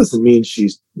 that doesn't mean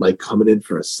she's like coming in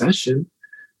for a session,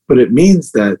 but it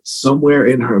means that somewhere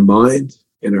in her mind,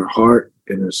 in her heart,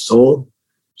 in her soul,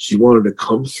 she wanted to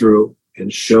come through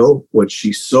and show what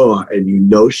she saw. And you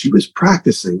know, she was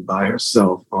practicing by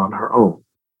herself on her own.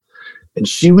 And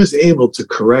she was able to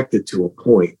correct it to a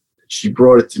point. She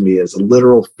brought it to me as a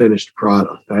literal finished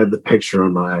product. I have the picture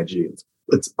on my IG.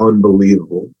 It's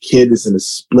unbelievable. Kid is in a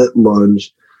split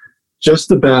lunge,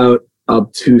 just about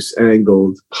obtuse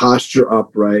angled, posture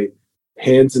upright,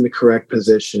 hands in the correct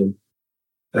position.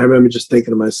 And I remember just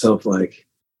thinking to myself, like,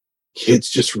 kids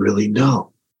just really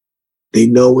know. They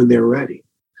know when they're ready.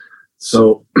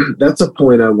 So that's a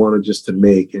point I wanted just to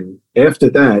make. And after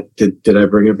that, did I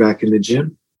bring her back in the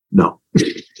gym? No.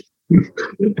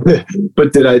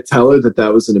 But did I tell her that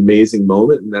that was an amazing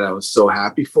moment and that I was so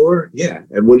happy for her? Yeah.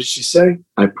 And what did she say?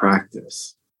 I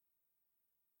practice.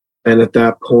 And at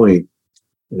that point,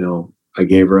 you know, I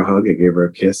gave her a hug. I gave her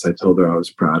a kiss. I told her I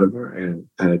was proud of her, and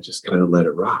I just kind of let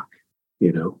it rock,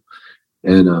 you know.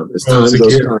 And as time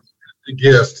goes on, a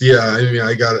gift, yeah. I mean,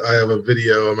 I have a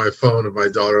video on my phone of my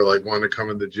daughter like wanting to come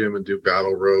in the gym and do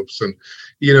battle ropes, and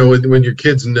you know, when your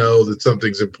kids know that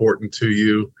something's important to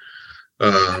you,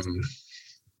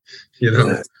 you know.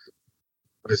 Yeah.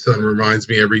 My son reminds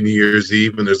me every New Year's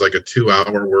Eve when there's like a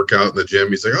 2-hour workout in the gym.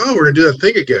 He's like, "Oh, we're gonna do that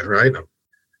thing again, right?"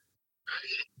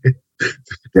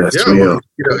 Yes, yeah, well,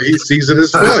 you know, he sees it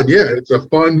as fun. Yeah, it's a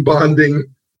fun bonding.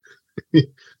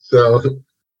 So,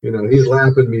 you know, he's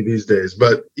laughing at me these days.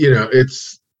 But you know,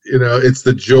 it's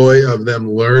the joy of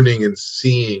them learning and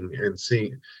seeing,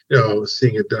 you know,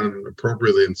 seeing it done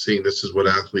appropriately and seeing this is what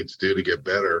athletes do to get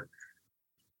better.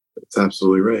 That's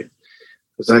absolutely right. It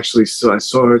was actually, so I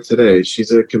saw her today.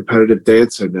 She's a competitive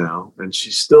dancer now, and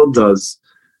she still does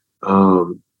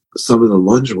some of the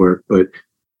lunge work, but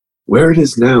where it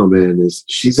is now, man, is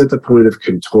she's at the point of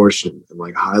contortion and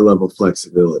like high level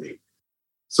flexibility.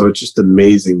 So it's just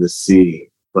amazing to see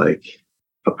like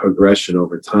a progression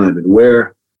over time and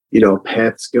where, you know,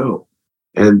 paths go.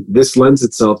 And this lends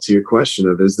itself to your question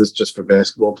of, is this just for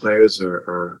basketball players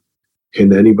or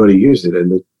can anybody use it?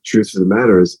 And the truth of the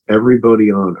matter is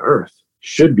everybody on earth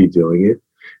should be doing it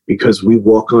because we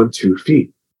walk on 2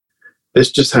 feet.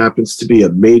 This just happens to be a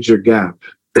major gap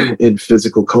in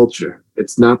physical culture.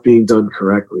 It's not being done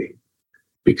correctly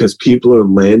because people are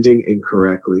landing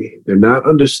incorrectly. They're not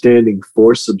understanding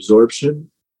force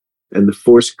absorption and the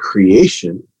force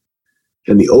creation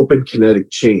and the open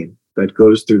kinetic chain that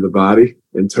goes through the body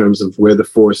in terms of where the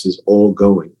force is all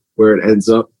going, where it ends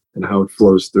up and how it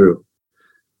flows through.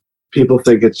 People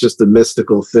think it's just a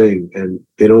mystical thing, and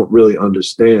they don't really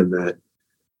understand that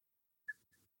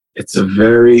it's a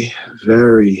very,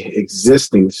 very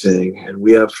existing thing, and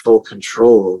we have full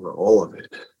control over all of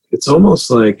it. It's almost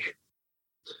like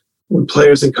when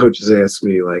players and coaches ask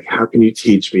me, like, how can you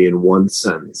teach me in one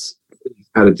sentence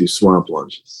how to do swamp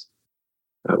lunges?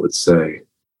 I would say,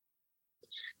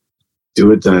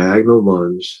 do a diagonal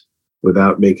lunge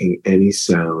without making any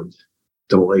sound.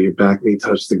 Don't let your back knee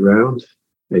touch the ground,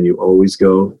 and you always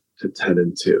go to 10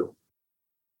 and 2.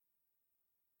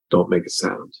 Don't make a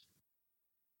sound.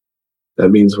 That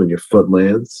means when your foot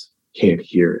lands, can't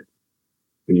hear it.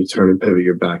 When you turn and pivot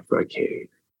your back foot, can't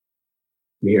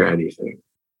hear anything.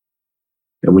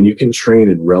 And when you can train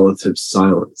in relative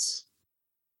silence,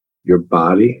 your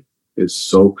body is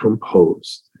so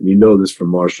composed. And you know this from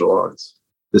martial arts.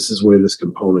 This is where this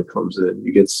component comes in.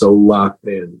 You get so locked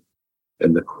in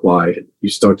and the quiet. You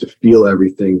start to feel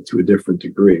everything to a different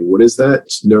degree. What is that?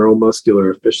 It's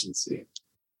neuromuscular efficiency.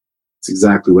 It's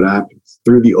exactly what happens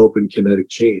through the open kinetic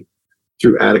chain,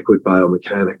 through adequate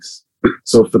biomechanics.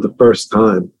 So for the first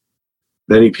time,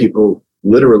 many people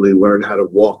literally learn how to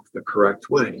walk the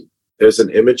correct way. There's an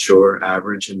immature,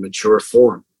 average, and mature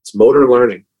form. It's motor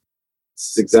learning.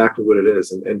 It's exactly what it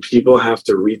is. And people have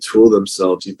to retool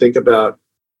themselves. You think about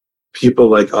people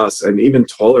like us and even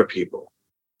taller people,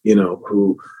 you know,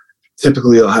 who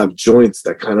typically will have joints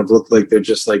that kind of look like they're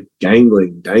just like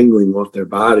dangling off their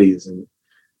bodies and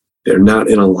they're not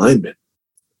in alignment.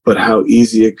 But how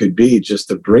easy it could be just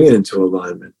to bring it into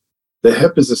alignment. The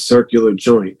hip is a circular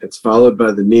joint. It's followed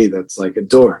by the knee. That's like a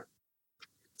door.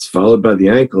 It's followed by the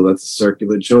ankle. That's a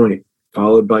circular joint.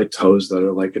 Followed by toes that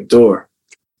are like a door.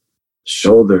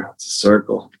 Shoulder, it's a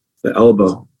circle. The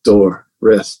elbow, door.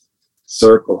 Wrist,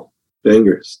 circle.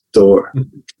 Fingers, door.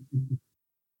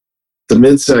 The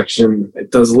midsection,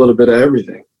 it does a little bit of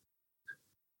everything.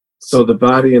 So the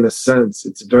body, in a sense,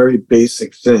 it's a very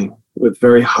basic thing with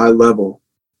very high level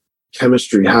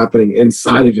chemistry happening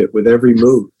inside of it with every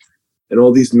move. And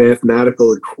all these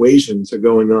mathematical equations are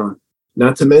going on.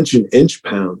 Not to mention inch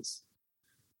pounds.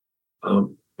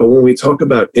 But when we talk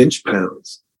about inch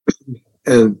pounds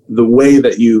and the way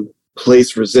that you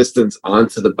place resistance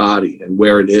onto the body and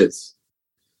where it is,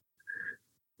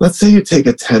 let's say you take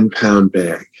a 10-pound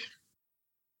bag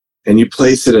and you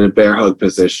place it in a bear hug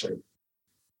position.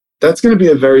 That's going to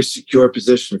be a very secure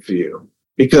position for you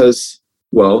because,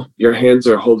 well, your hands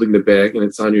are holding the bag and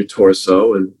it's on your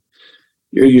torso and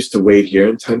you're used to weight here,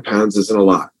 and 10 pounds isn't a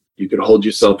lot. You can hold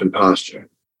yourself in posture.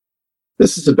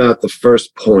 This is about the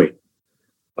first point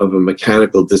of a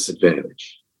mechanical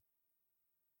disadvantage.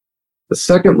 The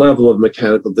second level of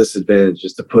mechanical disadvantage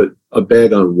is to put a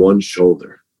bag on one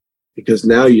shoulder, because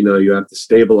now you know you have to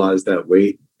stabilize that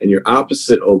weight, and your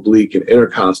opposite oblique and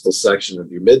intercostal section of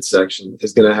your midsection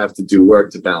is going to have to do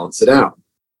work to balance it out.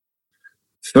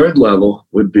 Third level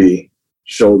would be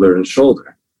shoulder and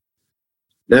shoulder.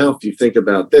 Now, if you think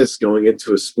about this, going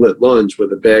into a split lunge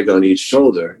with a bag on each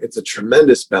shoulder, it's a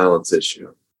tremendous balance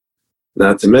issue.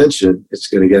 Not to mention, it's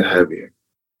going to get heavier.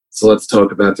 So let's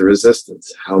talk about the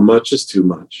resistance. How much is too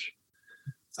much?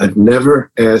 I've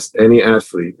never asked any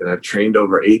athlete, and I've trained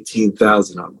over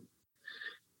 18,000 of them,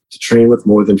 to train with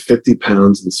more than 50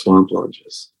 pounds in swamp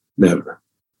lunges. Never.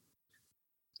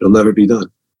 It'll never be done.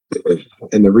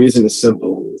 And the reason is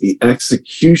simple. The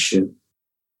execution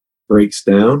breaks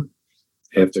down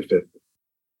after 50.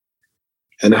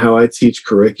 And how I teach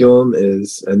curriculum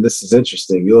is, and this is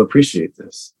interesting, you'll appreciate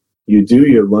this. You do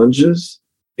your lunges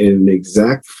in an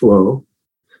exact flow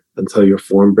until your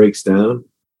form breaks down,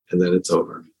 and then it's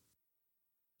over.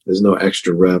 There's no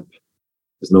extra rep.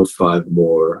 There's no 5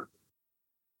 more.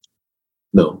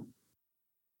 No.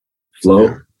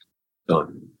 Flow,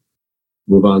 done.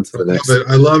 Move on to the next.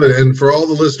 I love it. And for all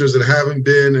the listeners that haven't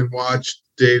been and watched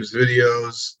Dave's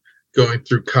videos, going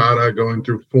through kata, going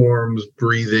through forms,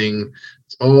 breathing,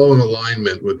 it's all in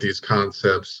alignment with these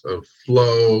concepts of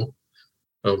flow,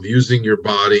 of using your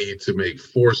body to make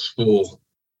forceful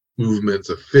movements,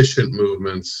 efficient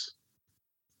movements,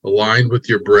 aligned with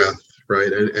your breath,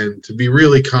 right? And to be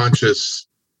really conscious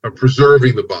of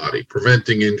preserving the body,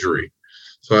 preventing injury.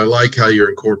 So I like how you're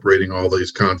incorporating all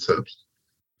these concepts.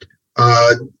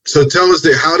 So tell us,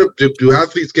 how do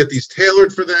athletes get these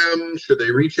tailored for them? Should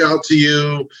they reach out to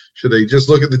you? Should they just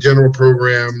look at the general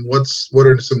program? What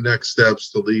are some next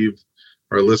steps to leave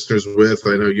our listeners with?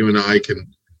 I know you and I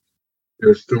can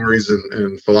share stories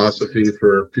and philosophy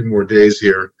for a few more days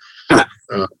here.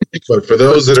 But for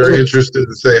those that are interested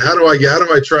to say, how do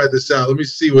I try this out? Let me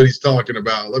see what he's talking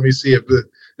about. Let me see if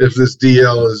this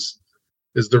DL is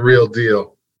the real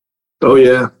deal. Oh,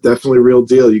 yeah, definitely real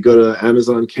deal. You go to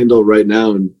Amazon Kindle right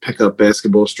now and pick up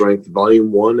Basketball Strength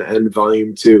Volume 1 and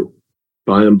Volume 2.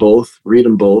 Buy them both, read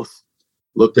them both.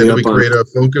 Look me up. Should we create a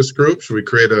focus group? Should we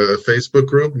create a Facebook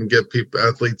group and get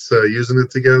athletes using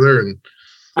it together? And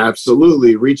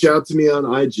absolutely. Reach out to me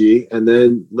on IG and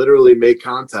then literally make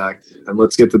contact and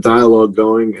let's get the dialogue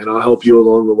going, and I'll help you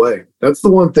along the way. That's the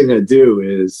one thing I do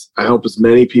is I help as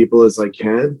many people as I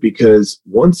can, because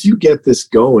once you get this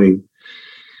going,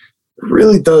 it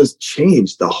really does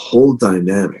change the whole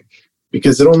dynamic,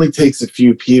 because it only takes a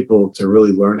few people to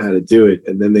really learn how to do it,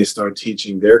 and then they start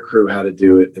teaching their crew how to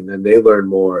do it, and then they learn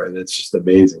more, and it's just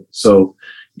amazing. So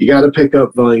you got to pick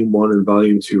up Volume 1 and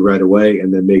Volume 2 right away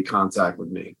and then make contact with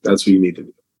me. That's what you need to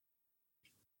do.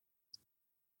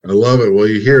 I love it. Well,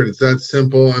 you hear it. It's that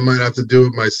simple. I might have to do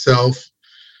it myself.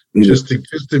 Just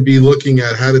to be looking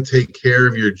at how to take care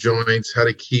of your joints, how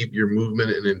to keep your movement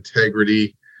in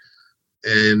integrity.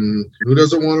 And who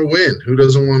doesn't want to win? Who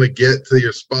doesn't want to get to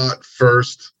your spot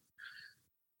first?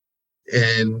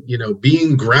 And,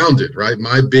 being grounded, right?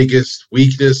 My biggest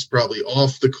weakness, probably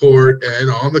off the court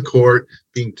and on the court,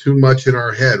 being too much in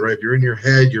our head, right? If you're in your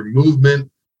head, your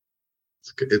movement,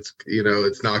 it's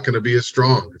not going to be as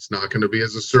strong. It's not going to be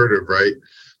as assertive, right?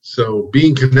 So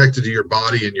being connected to your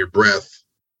body and your breath,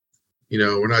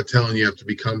 we're not telling you have to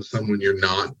become someone you're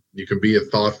not. You can be a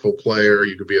thoughtful player.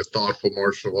 You can be a thoughtful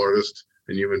martial artist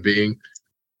and human being.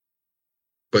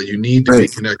 But you need to be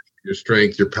connected to your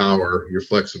strength, your power, your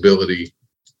flexibility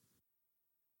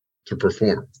to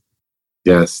perform.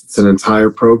 Yes, it's an entire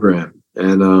program.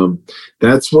 And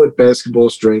that's what Basketball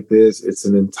Strength is. It's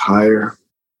an entire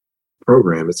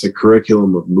program. It's a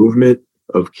curriculum of movement,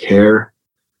 of care,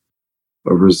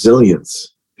 of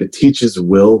resilience. It teaches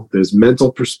will. There's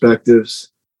mental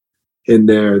perspectives in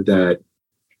there that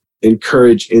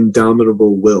encourage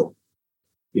indomitable will.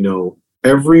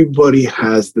 Everybody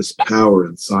has this power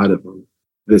inside of them,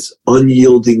 this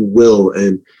unyielding will.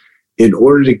 And in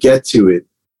order to get to it,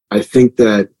 I think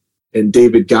that, and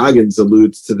David Goggins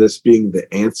alludes to this being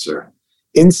the answer.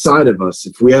 Inside of us,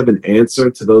 if we have an answer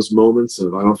to those moments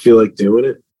of I don't feel like doing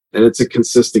it, and it's a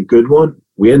consistent good one,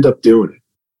 we end up doing it.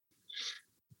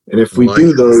 And if we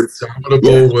do those,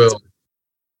 indomitable will,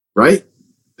 right?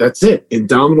 That's it.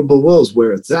 Indomitable will is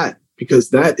where it's at, because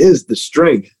that is the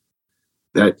strength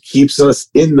that keeps us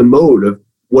in the mode of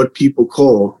what people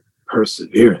call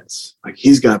perseverance. Like,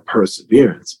 he's got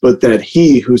perseverance, but that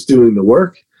he who's doing the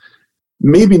work,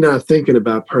 maybe not thinking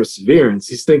about perseverance,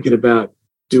 he's thinking about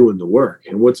doing the work.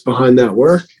 And what's behind that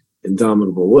work?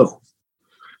 Indomitable will.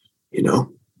 You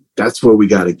know, that's where we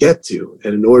got to get to.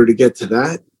 And in order to get to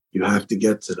that, you have to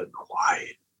get to the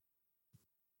quiet.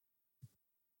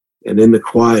 And in the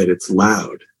quiet, it's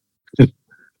loud.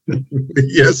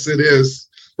 Yes, it is.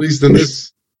 At least in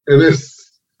this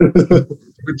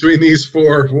between these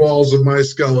four walls of my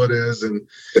skull, it is. And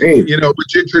you know,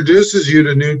 which introduces you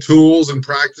to new tools and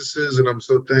practices. And I'm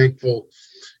so thankful,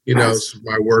 you know,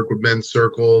 my work with men's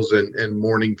circles and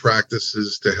morning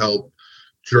practices to help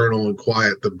journal and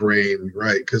quiet the brain,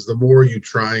 right? Because the more you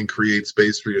try and create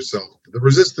space for yourself, the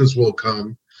resistance will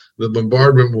come, the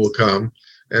bombardment will come,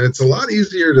 and it's a lot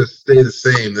easier to stay the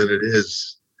same than it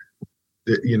is,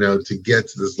 you know, to get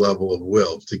to this level of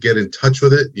will. To get in touch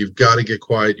with it, you've got to get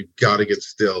quiet, you've got to get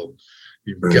still,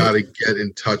 you've got to get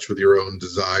in touch with your own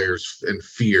desires and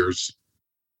fears.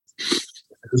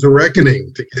 There's a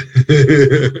reckoning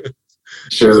to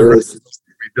sure is.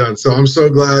 Be done. So I'm so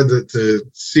glad to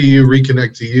see you,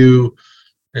 reconnect to you,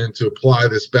 and to apply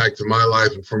this back to my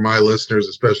life and for my listeners,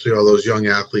 especially all those young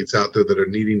athletes out there that are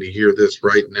needing to hear this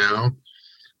right now.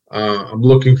 I'm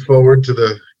looking forward to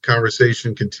the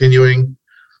conversation continuing.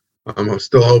 I'm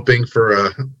still hoping for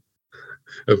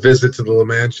a visit to the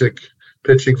Lemancyk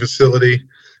pitching facility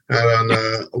out on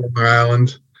Long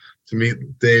Island to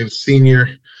meet Dave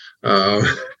Sr.,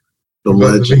 the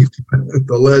legend.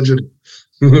 The legend.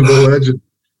 The legend.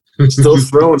 Still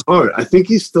throwing hard. I think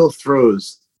he still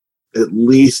throws at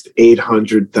least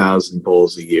 800,000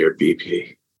 bowls a year,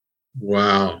 BP.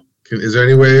 Wow. Is there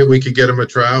any way we could get him a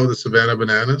trial with the Savannah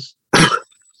Bananas?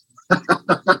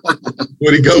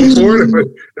 Would he go for it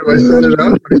if I set it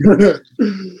up?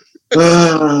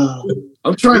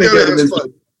 I'm trying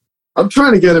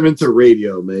to get him into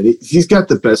radio, man. He's got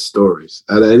the best stories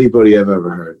out of anybody I've ever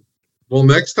heard. Well,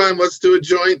 next time let's do a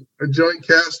joint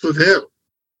cast with him.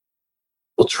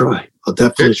 I'll try. I'll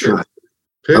definitely try.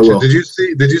 Did you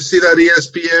see that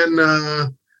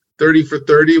ESPN 30 for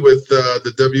 30 with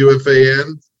the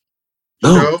WFAN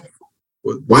show?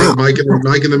 Wow. Mike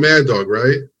and the Mad Dog,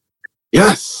 right?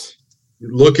 Yes.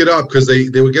 Look it up, because they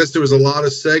would guess there was a lot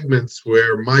of segments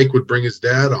where Mike would bring his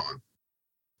dad on.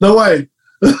 No way.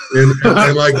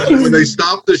 and like when they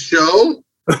stopped the show,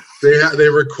 they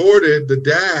recorded the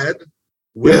dad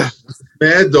with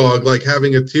Mad Dog, like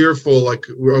having a tearful, like,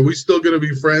 are we still going to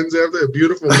be friends after a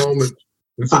beautiful moment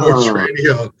in sports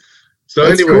radio? So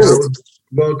anyway, cool. I would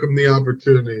welcome the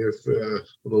opportunity if the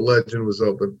legend was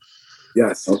open.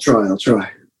 Yes, I'll try.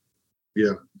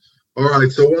 Yeah. All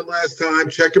right. So one last time,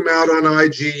 check him out on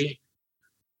IG,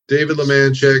 David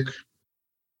Lemancyk,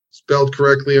 spelled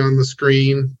correctly on the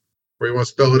screen, or you want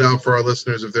to spell it out for our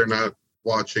listeners if they're not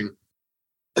watching?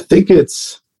 I think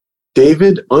it's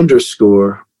David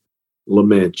 _Lemancyk.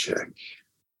 Lemancyk.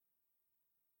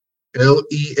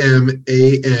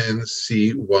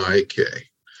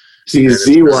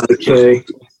 CZYK.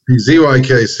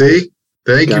 ZYK. See?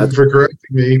 Thank you for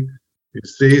correcting me. You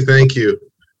see? Thank you.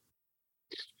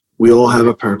 We all have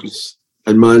a purpose.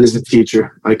 And mine is a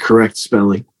teacher. I correct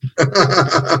spelling. I've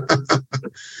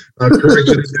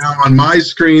corrected it now on my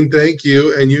screen. Thank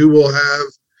you. And you will have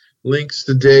links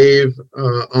to Dave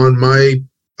on my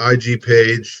IG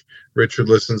page,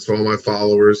 Richardlistens, to all my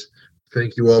followers.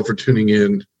 Thank you all for tuning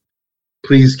in.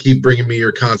 Please keep bringing me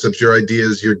your concepts, your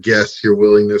ideas, your guests, your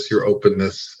willingness, your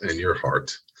openness, and your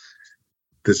heart.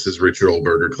 This is Richard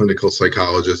Ohlberger, clinical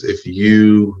psychologist. If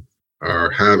you are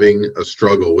having a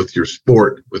struggle with your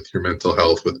sport, with your mental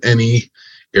health, with any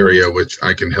area which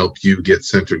I can help you get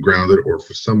centered, grounded, or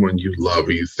for someone you love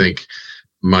or you think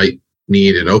might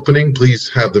need an opening, please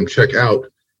have them check out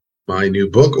my new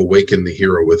book, Awaken the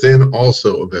Hero Within,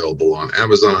 also available on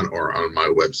Amazon or on my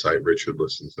website,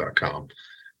 richardlistens.com.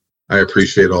 I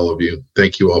appreciate all of you.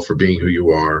 Thank you all for being who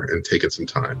you are and taking some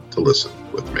time to listen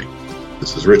with me.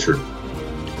 This is Richard,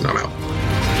 and I'm out.